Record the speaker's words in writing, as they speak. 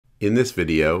In this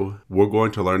video, we're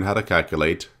going to learn how to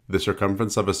calculate the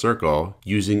circumference of a circle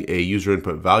using a user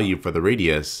input value for the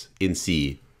radius in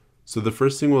C. So the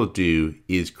first thing we'll do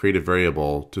is create a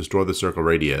variable to store the circle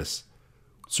radius.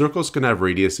 Circles can have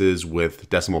radiuses with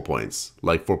decimal points,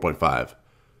 like 4.5.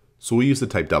 So we'll use the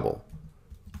type double.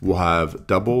 We'll have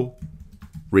double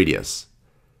radius.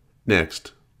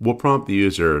 Next, we'll prompt the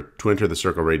user to enter the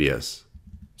circle radius.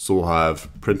 So we'll have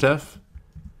printf,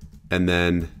 and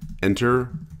then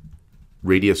enter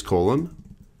radius colon.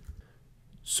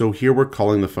 So here we're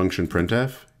calling the function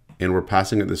printf, and we're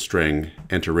passing it the string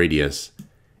enter radius,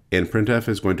 and printf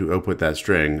is going to output that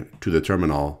string to the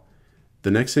terminal.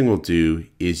 The next thing we'll do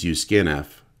is use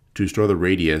scanf to store the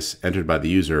radius entered by the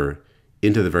user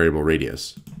into the variable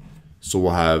radius. So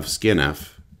we'll have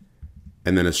scanf,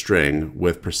 and then a string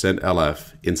with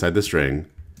 %lf inside the string,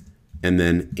 and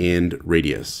then and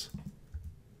radius.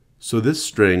 So this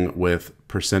string with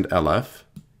 %lf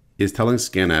is telling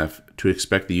scanf to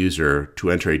expect the user to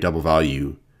enter a double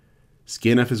value.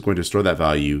 Scanf is going to store that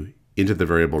value into the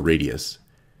variable radius.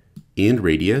 And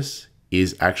radius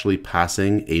is actually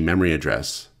passing a memory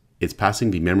address. It's passing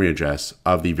the memory address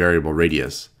of the variable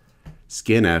radius.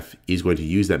 Scanf is going to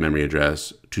use that memory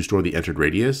address to store the entered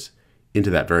radius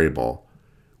into that variable.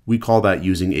 We call that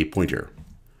using a pointer.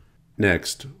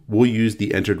 Next, we'll use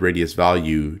the entered radius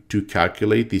value to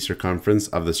calculate the circumference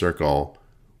of the circle.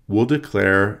 We'll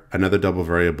declare another double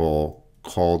variable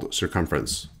called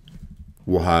circumference.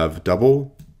 We'll have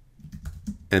double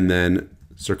and then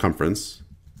circumference.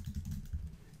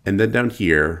 And then down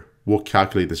here, we'll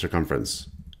calculate the circumference.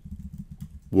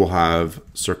 We'll have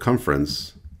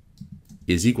circumference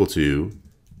is equal to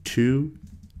 2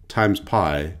 times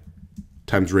pi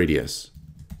times radius.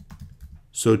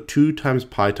 So 2 times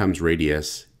pi times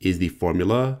radius is the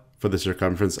formula for the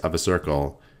circumference of a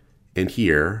circle. And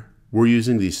here, we're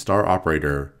using the star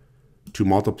operator to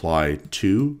multiply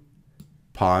 2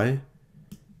 pi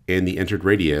and the entered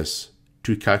radius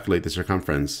to calculate the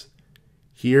circumference.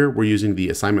 Here, we're using the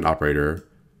assignment operator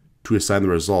to assign the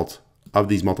result of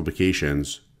these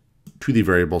multiplications to the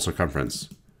variable circumference.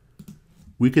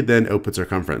 We could then output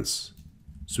circumference.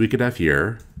 So we could have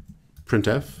here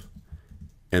printf,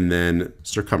 and then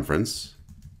circumference,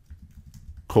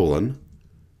 colon.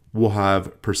 We'll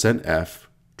have %f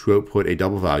to output a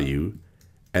double value,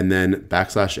 and then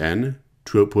 \n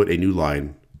to output a new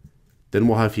line. Then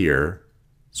we'll have here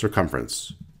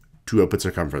circumference to output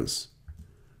circumference.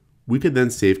 We could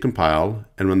then save, compile,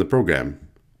 and run the program.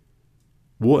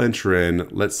 We'll enter in,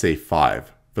 let's say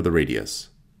 5 for the radius.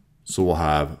 So we'll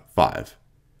have 5.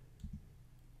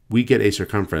 We get a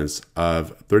circumference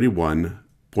of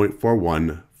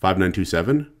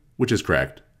 31.415927, which is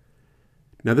correct.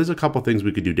 Now there's a couple things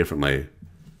we could do differently.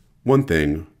 One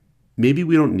thing, maybe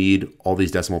we don't need all these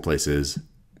decimal places.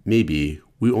 Maybe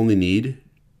we only need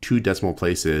 2 decimal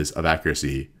places of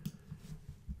accuracy.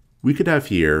 We could have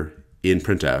here in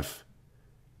printf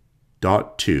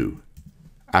 .2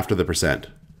 after the %.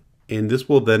 And this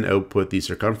will then output the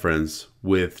circumference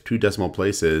with 2 decimal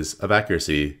places of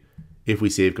accuracy. If we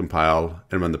save, compile,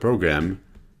 and run the program,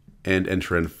 and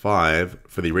enter in 5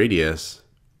 for the radius,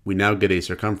 we now get a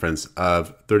circumference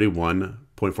of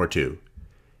 31.42.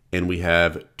 And we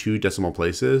have 2 decimal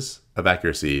places of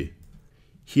accuracy.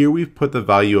 Here we've put the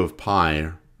value of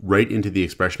pi right into the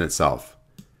expression itself.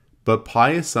 But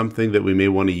pi is something that we may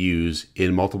want to use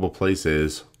in multiple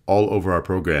places all over our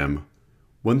program.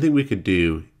 One thing we could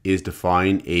do is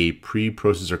define a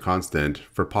pre-processor constant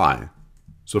for pi.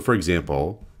 So for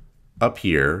example, up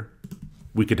here,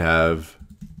 we could have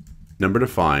number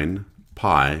define,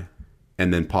 pi,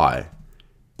 and then pi.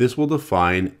 This will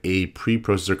define a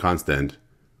pre-processor constant.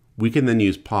 We can then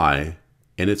use pi,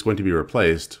 and it's going to be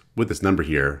replaced with this number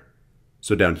here.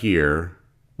 So down here,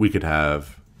 we could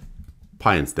have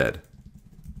pi instead.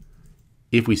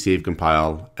 If we save,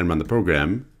 compile, and run the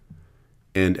program,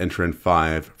 and enter in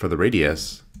 5 for the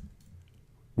radius,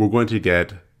 we're going to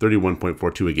get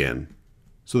 31.42 again.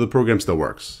 So the program still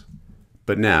works.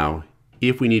 But now,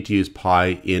 if we need to use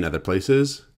pi in other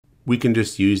places, we can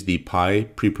just use the pi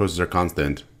preprocessor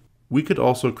constant. We could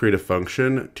also create a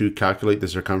function to calculate the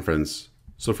circumference.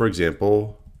 So for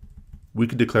example, we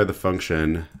could declare the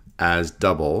function as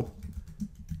double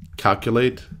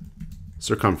calculate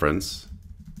circumference,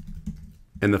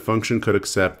 and the function could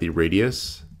accept the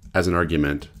radius as an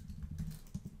argument.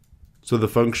 So the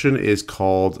function is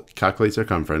called calculate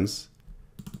circumference.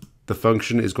 The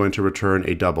function is going to return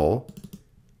a double,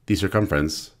 the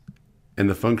circumference, and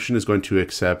the function is going to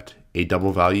accept a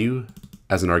double value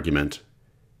as an argument,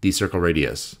 the circle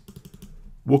radius.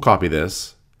 We'll copy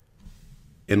this,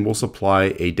 and we'll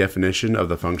supply a definition of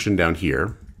the function down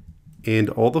here. And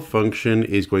all the function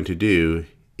is going to do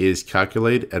is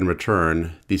calculate and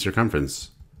return the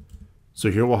circumference.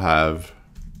 So here we'll have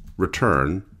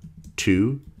return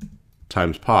 2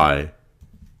 times pi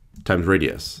times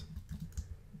radius.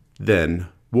 Then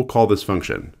we'll call this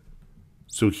function.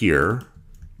 So here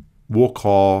we'll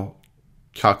call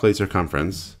calculate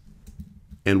circumference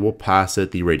and we'll pass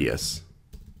it the radius.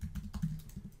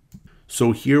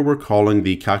 So here we're calling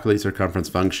the calculate circumference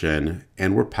function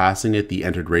and we're passing it the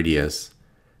entered radius.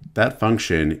 That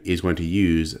function is going to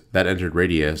use that entered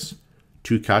radius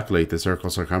to calculate the circle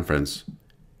circumference.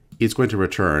 It's going to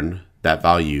return that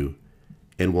value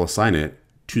and we'll assign it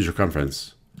to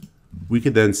circumference. We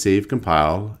could then save,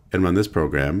 compile, and run this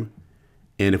program.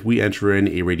 And if we enter in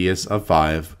a radius of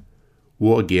 5,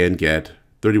 we'll again get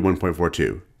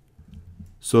 31.42.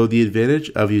 So the advantage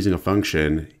of using a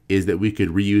function is that we could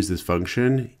reuse this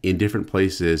function in different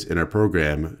places in our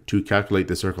program to calculate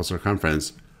the circle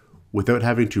circumference without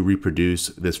having to reproduce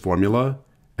this formula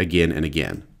again and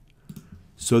again.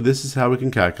 So this is how we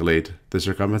can calculate the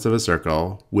circumference of a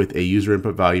circle with a user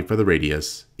input value for the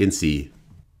radius in C.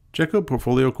 Check out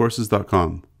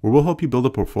portfoliocourses.com, where we'll help you build a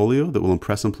portfolio that will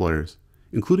impress employers,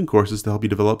 including courses to help you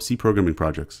develop C programming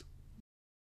projects.